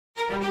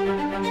Hi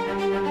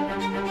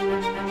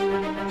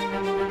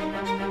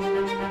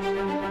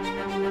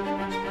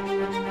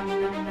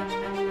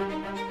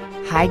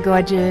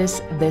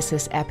gorgeous, this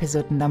is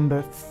episode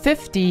number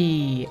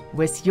 50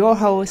 with your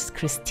host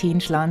Christine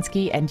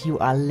Schlonsky, and you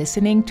are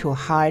listening to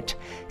Heart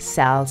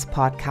Sells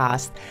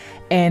Podcast.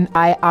 And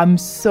I am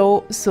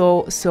so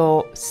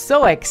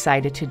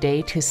excited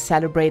today to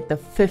celebrate the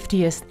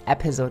 50th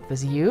episode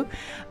with you.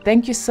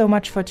 Thank you so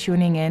much for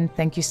tuning in.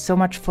 Thank you so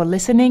much for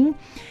listening.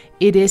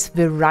 It is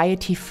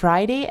Variety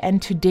Friday,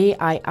 and today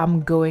I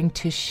am going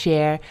to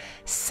share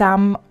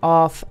some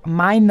of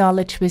my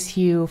knowledge with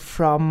you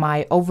from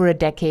my over a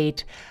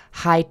decade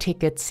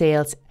high-ticket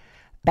sales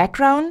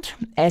background,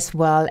 as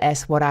well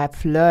as what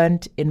I've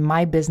learned in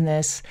my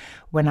business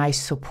when I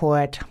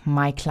support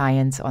my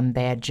clients on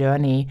their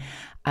journey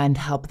and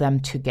help them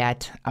to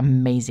get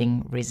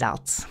amazing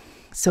results.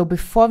 So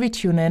before we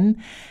tune in,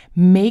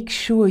 make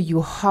sure you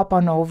hop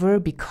on over,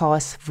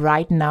 because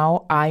right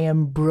now I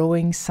am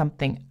brewing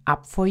something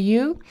up for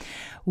you.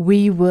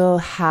 We will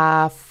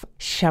have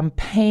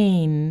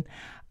champagne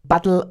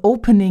bottle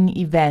opening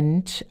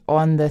event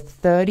on the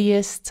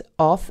 30th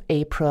of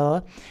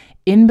April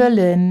in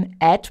Berlin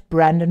at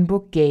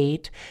Brandenburg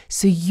Gate.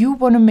 So you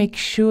want to make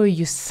sure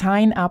you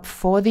sign up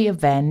for the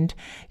event,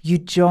 you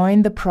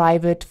join the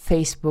private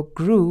Facebook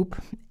group,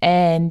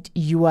 and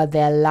you are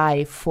there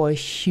live for a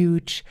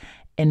huge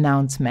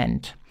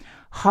announcement.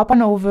 Hop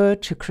on over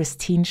to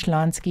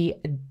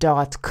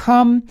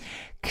christineschlonsky.com,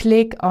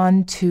 click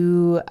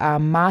onto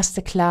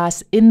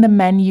Masterclass in the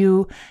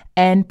menu,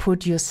 and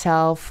put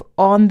yourself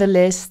on the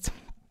list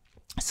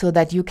so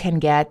that you can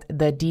get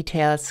the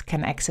details,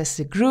 can access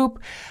the group,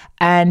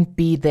 and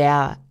be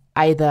there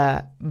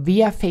either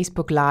via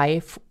Facebook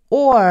Live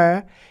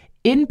or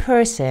in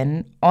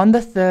person on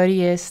the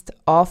 30th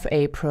of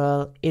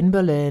April in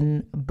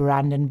Berlin,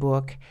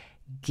 Brandenburg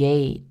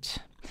Gate.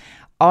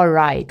 All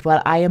right,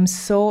 well, I am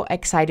so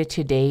excited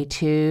today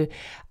to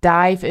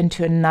dive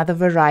into another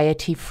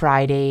Variety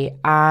Friday,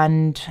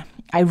 and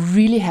I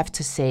really have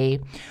to say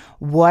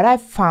what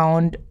I've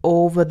found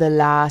over the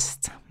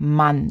last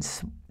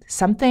months,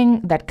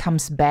 something that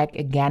comes back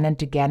again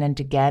and again and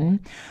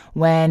again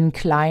when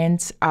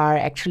clients are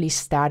actually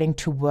starting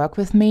to work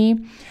with me.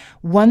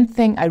 One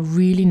thing I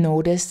really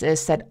noticed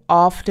is that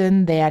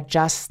often they are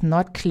just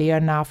not clear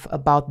enough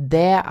about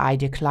their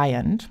ideal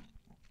client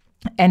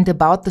and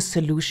about the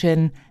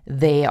solution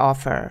they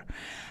offer.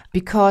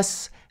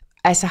 Because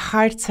as a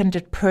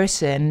heart-centered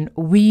person,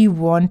 we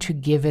want to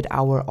give it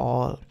our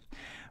all,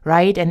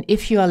 right? And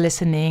if you are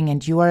listening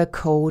and you are a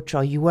coach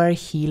or you are a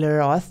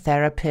healer or a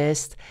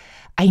therapist,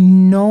 I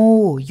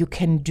know you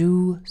can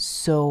do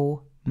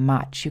so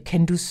much. You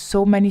can do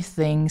so many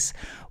things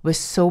with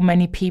so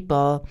many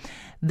people.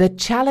 The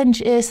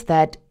challenge is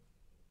that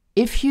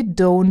if you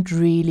don't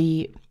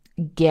really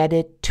get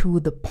it to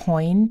the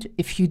point,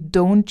 if you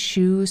don't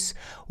choose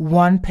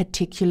one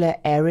particular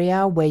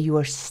area where you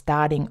are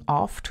starting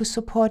off to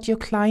support your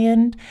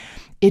client,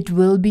 it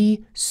will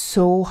be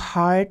so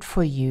hard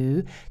for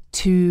you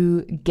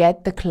to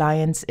get the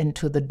clients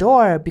into the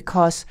door,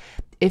 because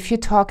if you're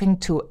talking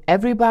to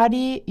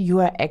everybody, you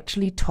are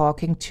actually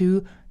talking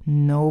to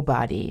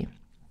nobody.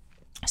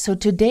 So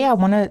today I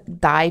want to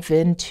dive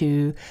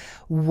into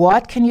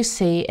what can you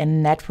say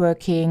in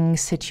networking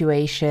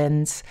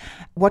situations,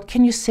 what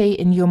can you say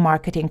in your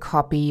marketing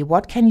copy,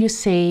 what can you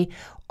say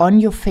on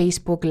your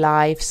Facebook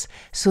Lives,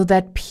 so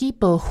that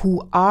people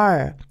who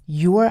are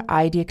your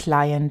ideal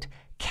client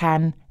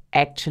can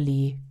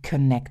actually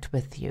connect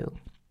with you.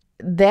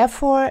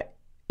 Therefore,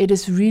 it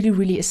is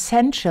really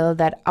essential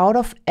that out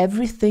of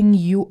everything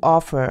you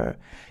offer,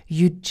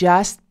 you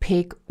just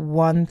pick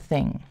one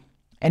thing,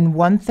 and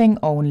one thing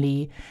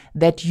only,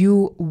 that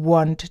you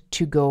want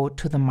to go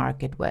to the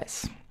market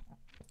with.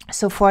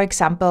 So for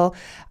example,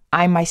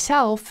 I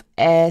myself,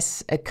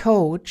 as a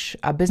coach,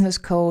 a business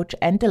coach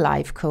and a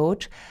life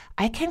coach,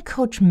 I can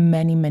coach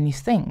many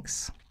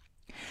things.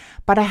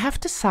 But I have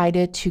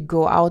decided to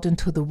go out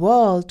into the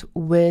world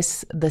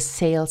with the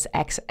sales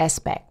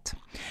aspect.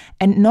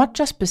 And not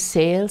just with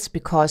sales,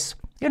 because,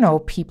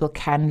 people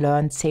can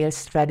learn sales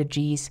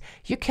strategies.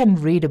 You can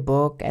read a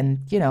book and,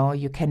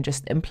 you can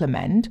just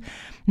implement.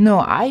 No,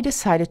 I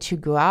decided to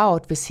go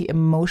out with the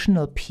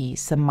emotional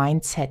piece, the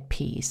mindset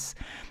piece.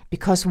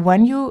 Because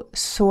when you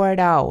sort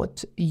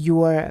out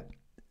your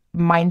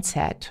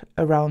mindset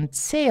around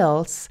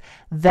sales,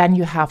 then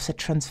you have the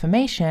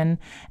transformation,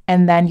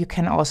 and then you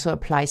can also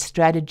apply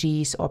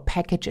strategies or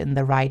package in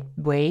the right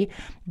way,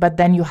 but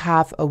then you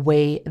have a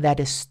way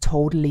that is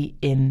totally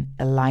in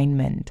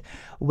alignment,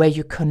 where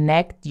you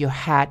connect your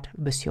head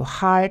with your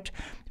heart,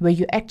 where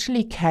you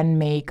actually can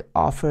make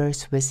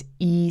offers with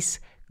ease,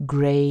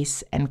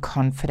 grace, and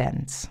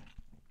confidence.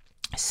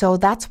 So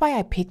that's why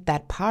I picked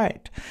that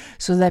part,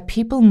 so that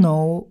people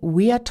know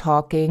we are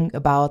talking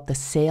about the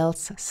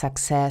sales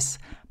success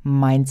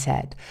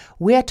mindset.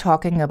 We are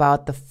talking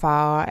about the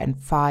 4 and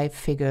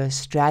 5-figure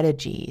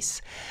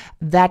strategies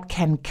that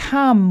can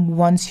come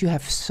once you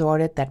have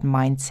sorted that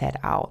mindset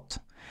out,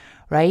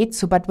 right?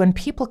 So, but when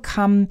people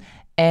come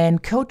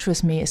and coach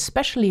with me,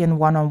 especially in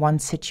one-on-one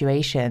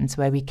situations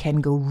where we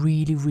can go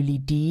really, really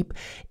deep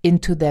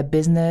into their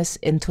business,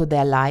 into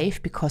their life,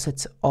 because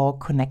it's all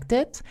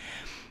connected.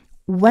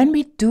 When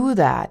we do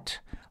that,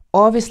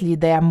 obviously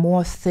there are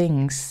more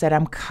things that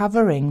I'm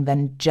covering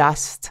than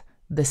just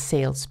the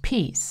sales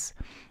piece.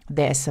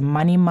 There's a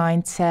money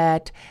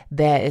mindset,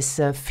 there is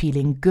a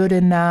feeling good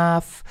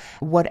enough,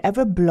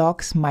 whatever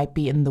blocks might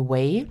be in the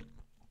way,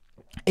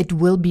 it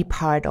will be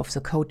part of the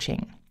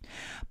coaching.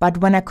 But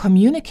when I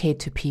communicate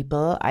to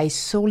people, I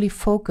solely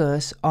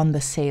focus on the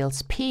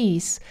sales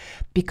piece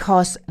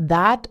because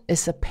that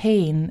is a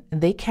pain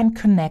they can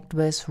connect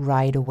with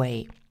right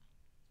away.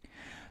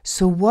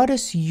 So what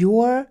is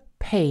your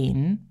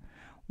pain?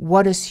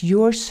 What is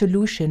your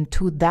solution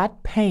to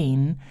that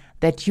pain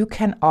that you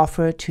can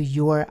offer to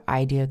your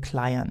ideal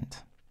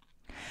client?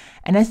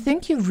 And I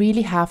think you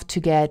really have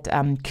to get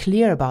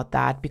clear about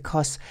that,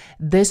 because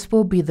this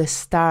will be the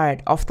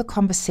start of the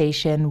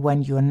conversation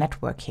when you're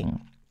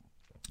networking.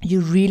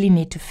 You really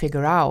need to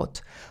figure out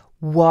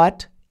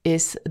what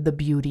is the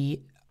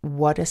beauty,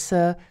 what is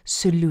the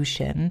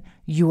solution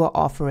you are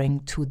offering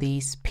to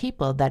these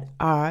people that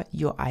are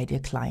your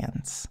ideal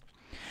clients.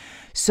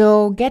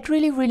 So get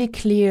really, really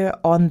clear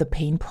on the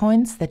pain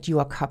points that you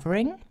are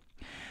covering.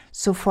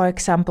 So for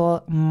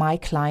example, my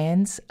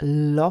clients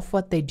love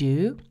what they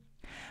do,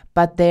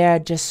 but they're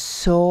just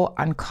so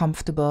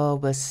uncomfortable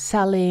with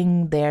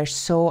selling. They're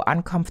so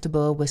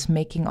uncomfortable with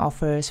making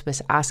offers,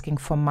 with asking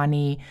for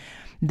money.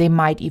 They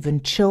might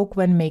even choke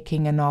when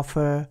making an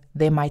offer.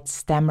 They might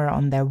stammer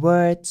on their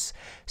words.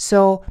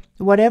 So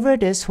whatever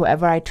it is,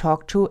 whoever I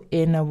talk to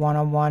in a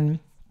one-on-one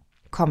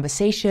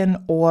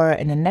conversation or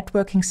in a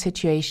networking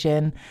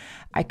situation,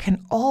 I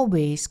can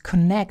always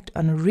connect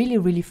on really,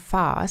 really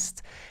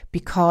fast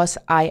because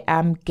I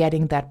am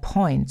getting that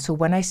point. So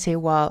when I say,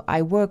 well,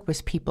 I work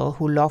with people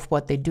who love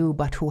what they do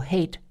but who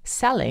hate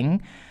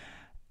selling,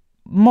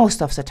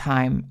 most of the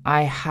time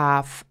I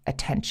have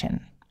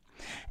attention.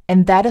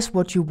 And that is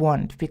what you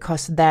want,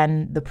 because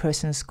then the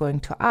person is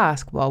going to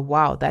ask, well,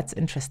 wow, that's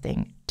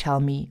interesting. Tell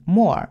me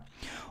more.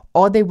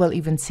 Or they will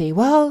even say,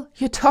 well,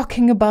 you're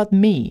talking about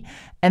me.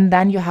 And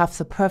then you have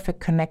the perfect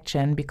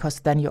connection,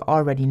 because then you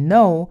already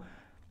know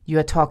you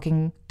are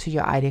talking to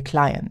your ideal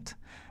client.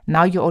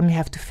 Now you only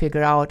have to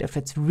figure out if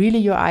it's really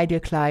your ideal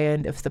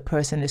client, if the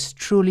person is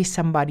truly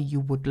somebody you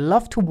would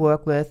love to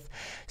work with,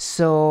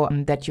 so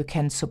that you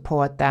can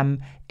support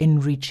them in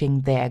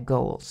reaching their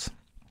goals.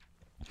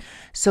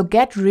 So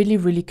get really,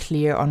 really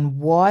clear on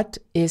what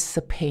is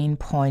the pain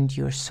point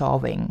you're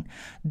solving.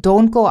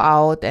 Don't go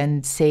out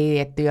and say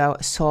that they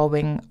are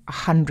solving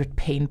 100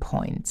 pain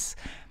points,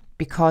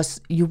 because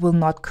you will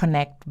not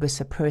connect with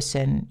the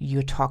person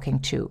you're talking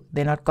to.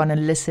 They're not going to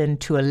listen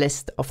to a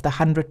list of the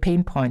 100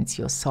 pain points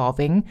you're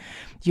solving.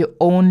 You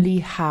only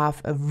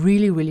have a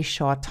really, really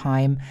short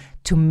time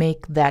to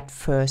make that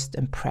first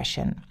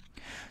impression.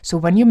 So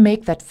when you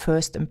make that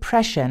first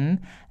impression,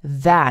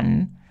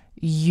 then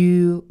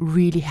you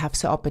really have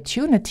the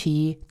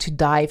opportunity to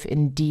dive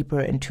in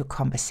deeper into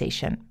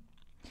conversation.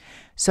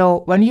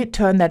 So when you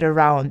turn that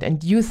around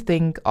and you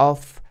think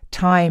of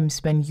times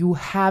when you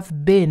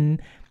have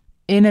been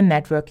in a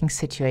networking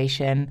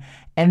situation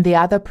and the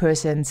other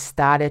person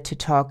started to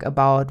talk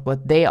about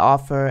what they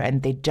offer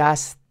and they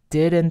just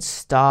didn't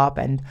stop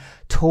and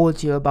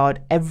told you about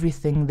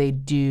everything they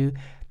do,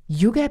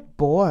 you get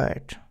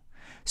bored.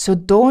 So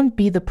don't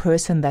be the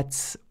person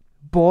that's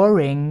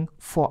boring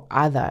for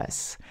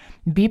others.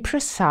 Be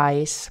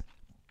precise.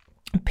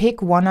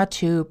 Pick one or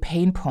two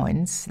pain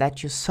points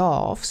that you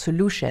solve,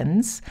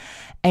 solutions,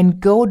 and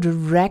go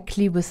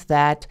directly with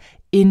that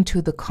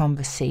into the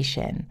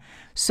conversation.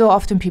 So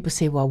often people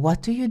say, well,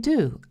 what do you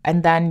do?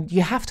 And then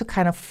you have to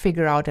kind of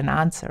figure out an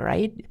answer,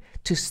 right?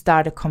 To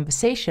start a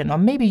conversation. Or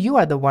maybe you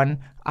are the one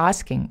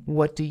asking,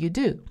 what do you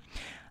do?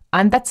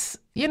 And that's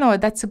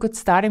a good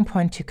starting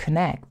point to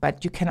connect,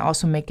 but you can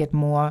also make it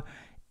more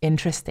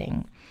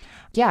interesting.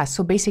 Yeah,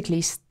 so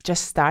basically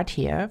just start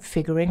here,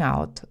 figuring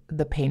out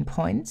the pain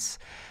points,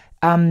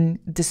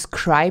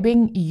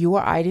 describing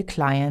your ideal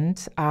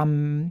client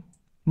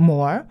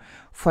more.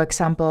 For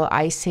example,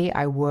 I say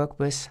I work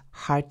with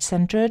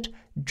heart-centered,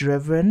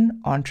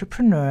 driven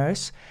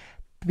entrepreneurs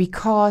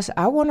because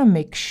I want to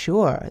make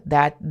sure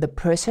that the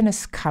person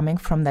is coming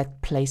from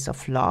that place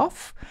of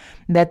love,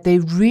 that they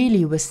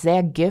really, with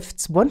their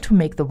gifts, want to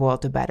make the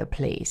world a better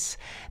place,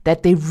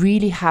 that they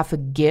really have a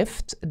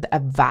gift, a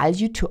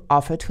value to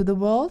offer to the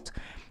world.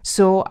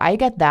 So I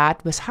get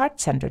that with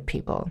heart-centered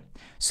people.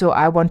 So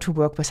I want to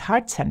work with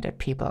heart-centered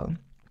people.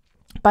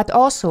 But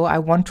also I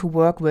want to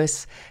work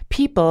with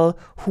people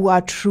who are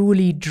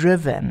truly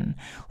driven,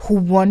 who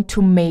want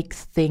to make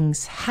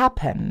things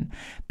happen,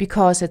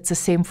 because it's the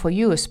same for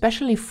you,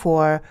 especially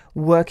for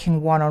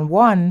working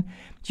one-on-one.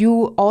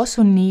 You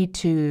also need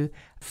to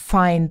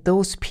find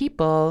those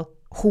people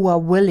who are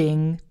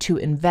willing to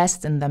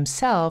invest in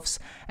themselves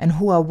and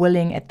who are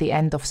willing at the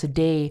end of the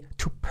day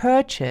to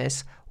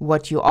purchase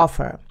what you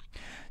offer.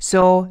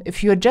 So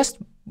if you're just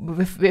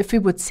if we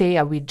would say,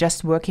 are we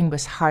just working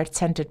with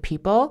heart-centered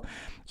people?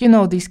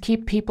 These key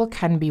people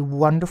can be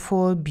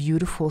wonderful,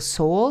 beautiful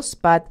souls,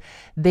 but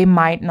they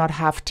might not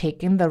have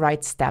taken the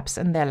right steps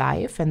in their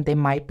life, and they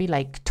might be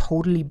like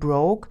totally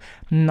broke,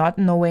 not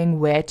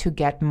knowing where to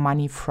get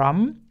money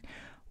from.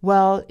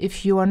 Well,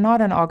 if you are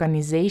not an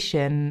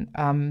organization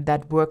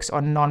that works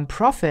on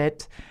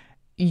non-profit,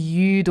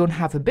 you don't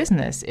have a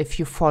business if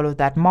you follow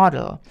that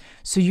model.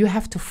 So you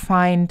have to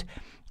find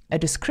a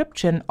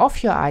description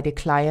of your ideal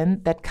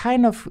client that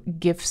kind of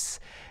gives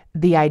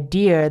the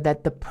idea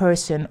that the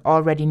person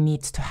already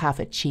needs to have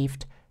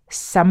achieved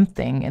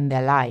something in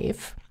their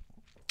life,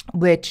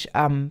 which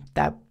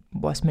that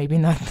was maybe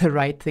not the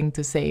right thing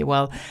to say.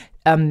 Well,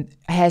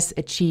 has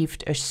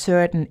achieved a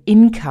certain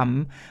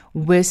income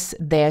with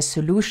their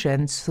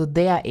solutions, so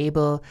they are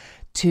able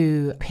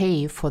to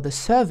pay for the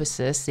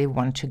services they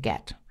want to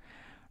get,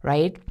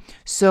 right?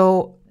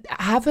 So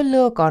have a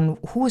look on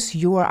who's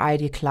your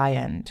ideal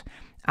client.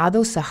 Are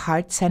those the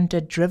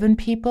heart-centered driven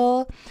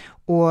people,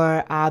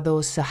 or are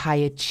those the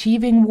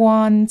high-achieving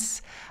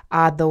ones?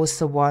 Are those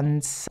the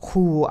ones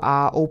who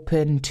are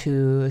open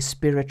to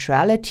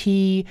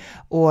spirituality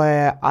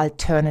or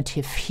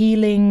alternative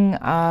healing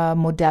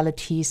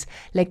modalities?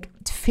 Like,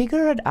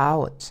 figure it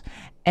out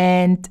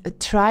and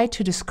try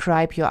to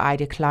describe your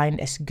ideal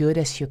client as good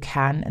as you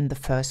can in the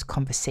first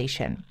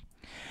conversation.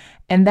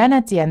 And then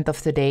at the end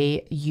of the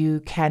day,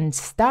 you can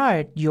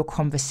start your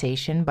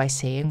conversation by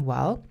saying,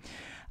 well,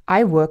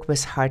 I work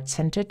with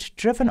heart-centered,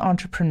 driven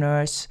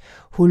entrepreneurs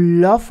who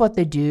love what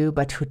they do,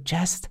 but who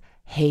just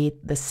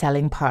hate the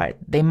selling part.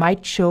 They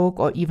might choke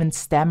or even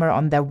stammer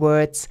on their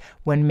words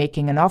when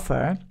making an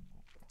offer.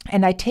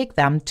 And I take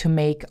them to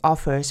make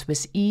offers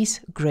with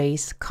ease,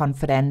 grace,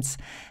 confidence,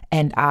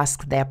 and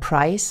ask their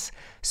price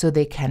so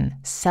they can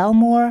sell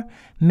more,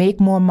 make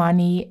more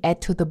money,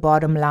 add to the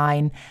bottom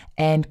line,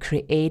 and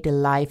create a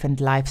life and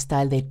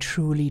lifestyle they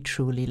truly,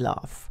 truly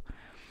love.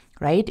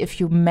 Right? If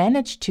you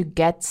manage to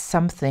get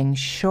something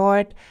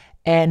short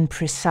and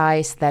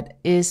precise that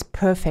is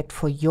perfect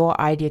for your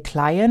ideal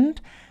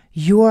client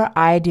will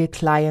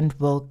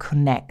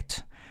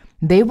connect.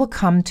 They will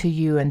come to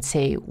you and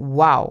say,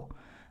 wow,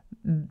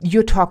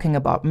 you're talking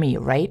about me,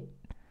 right?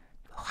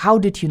 How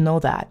did you know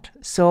that?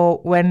 So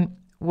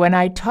when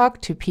I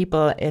talk to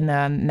people in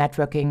a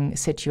networking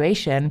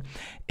situation,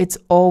 it's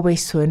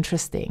always so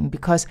interesting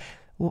because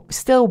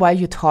still while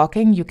you're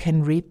talking, you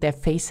can read their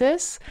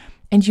faces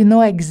and you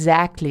know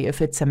exactly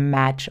if it's a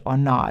match or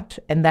not.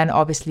 And then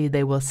obviously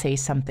they will say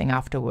something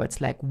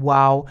afterwards like,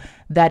 wow,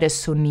 that is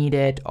so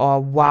needed,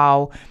 or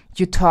wow,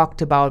 you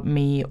talked about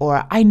me,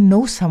 or I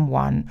know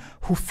someone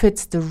who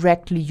fits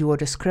directly your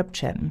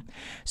description.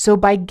 So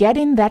by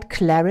getting that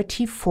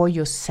clarity for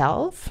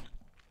yourself,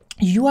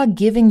 you are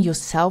giving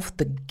yourself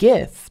the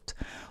gift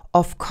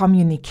of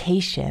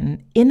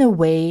communication in a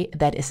way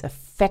that is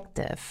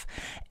effective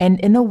and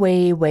in a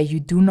way where you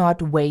do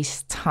not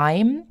waste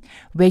time,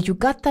 where you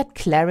got that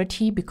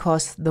clarity,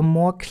 because the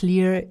more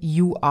clear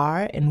you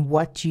are in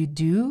what you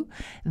do,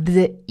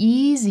 the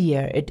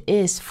easier it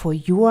is for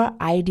your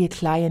ideal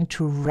client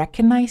to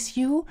recognize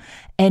you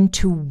and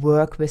to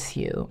work with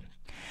you.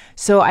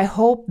 So I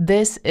hope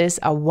this is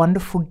a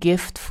wonderful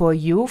gift for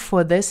you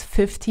for this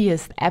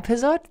 50th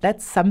episode.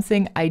 That's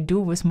something I do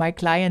with my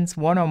clients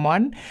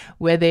one-on-one,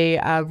 where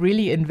they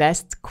really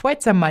invest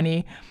quite some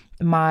money.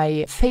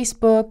 My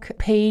Facebook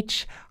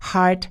page,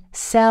 Heart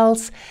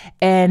Sells,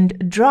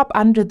 and drop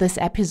under this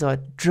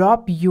episode,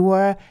 drop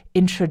your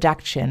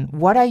introduction.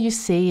 What are you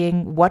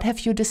saying? What have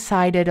you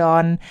decided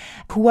on?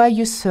 Who are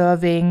you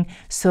serving?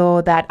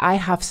 So that I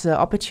have the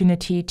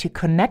opportunity to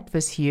connect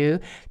with you,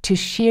 to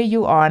cheer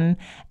you on,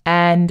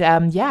 and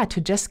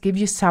to just give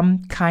you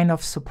some kind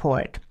of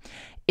support.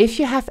 If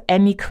you have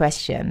any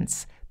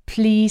questions,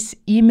 please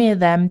email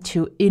them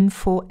to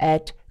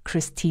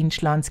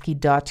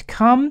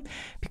info@christineschlonski.com,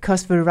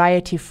 because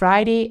Variety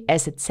Friday,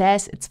 as it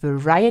says, it's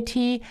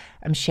variety.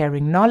 I'm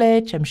sharing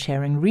knowledge, I'm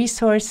sharing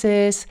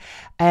resources,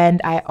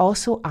 and I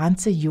also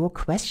answer your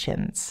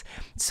questions.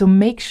 So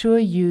make sure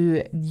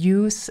you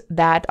use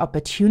that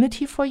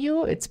opportunity for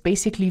you. It's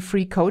basically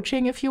free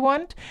coaching if you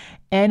want,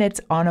 and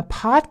it's on a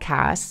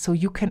podcast, so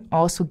you can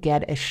also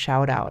get a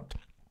shout out.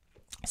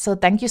 So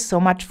thank you so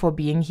much for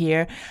being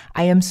here.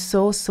 I am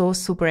so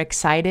super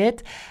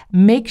excited.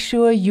 Make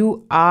sure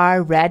you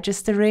are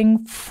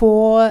registering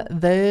for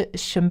the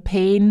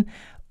champagne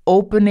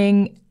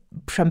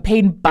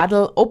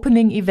bottle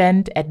opening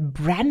event at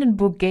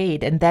Brandenburg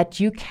Gate, and that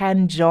you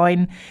can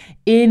join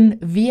in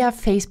via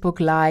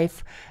Facebook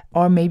Live,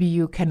 or maybe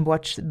you can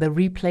watch the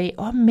replay,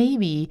 or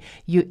maybe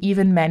you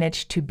even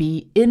manage to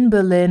be in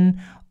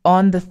Berlin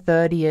on the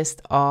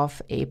 30th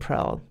of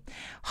April.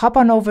 Hop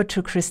on over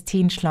to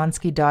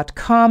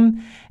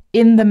christineschlonski.com.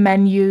 In the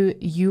menu,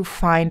 you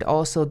find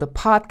also the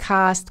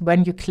podcast.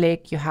 When you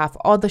click, you have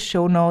all the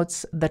show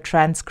notes, the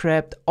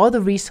transcript, all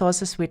the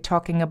resources we're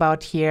talking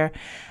about here.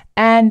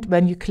 And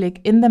when you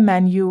click in the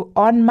menu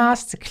on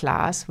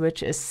Masterclass,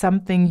 which is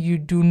something you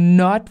do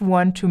not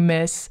want to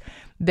miss,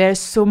 There's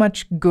so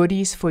much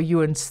goodies for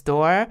you in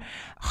store.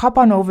 Hop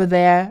on over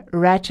there,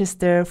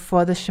 register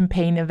for the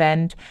Champagne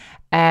event,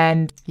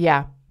 and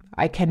yeah,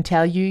 I can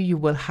tell you, you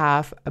will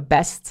have the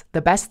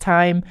best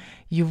time.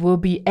 You will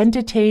be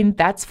entertained,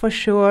 that's for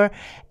sure.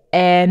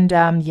 And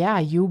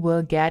you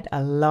will get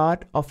a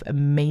lot of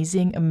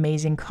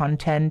amazing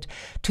content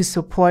to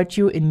support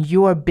you in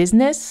your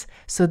business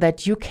so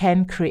that you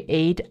can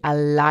create a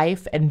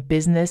life and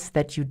business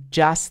that you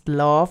just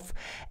love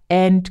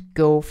and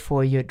go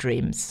for your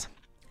dreams.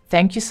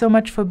 Thank you so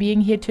much for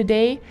being here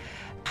today.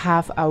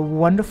 Have a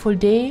wonderful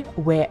day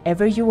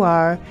wherever you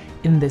are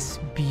in this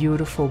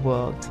beautiful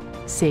world.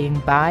 Saying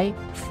bye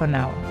for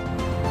now.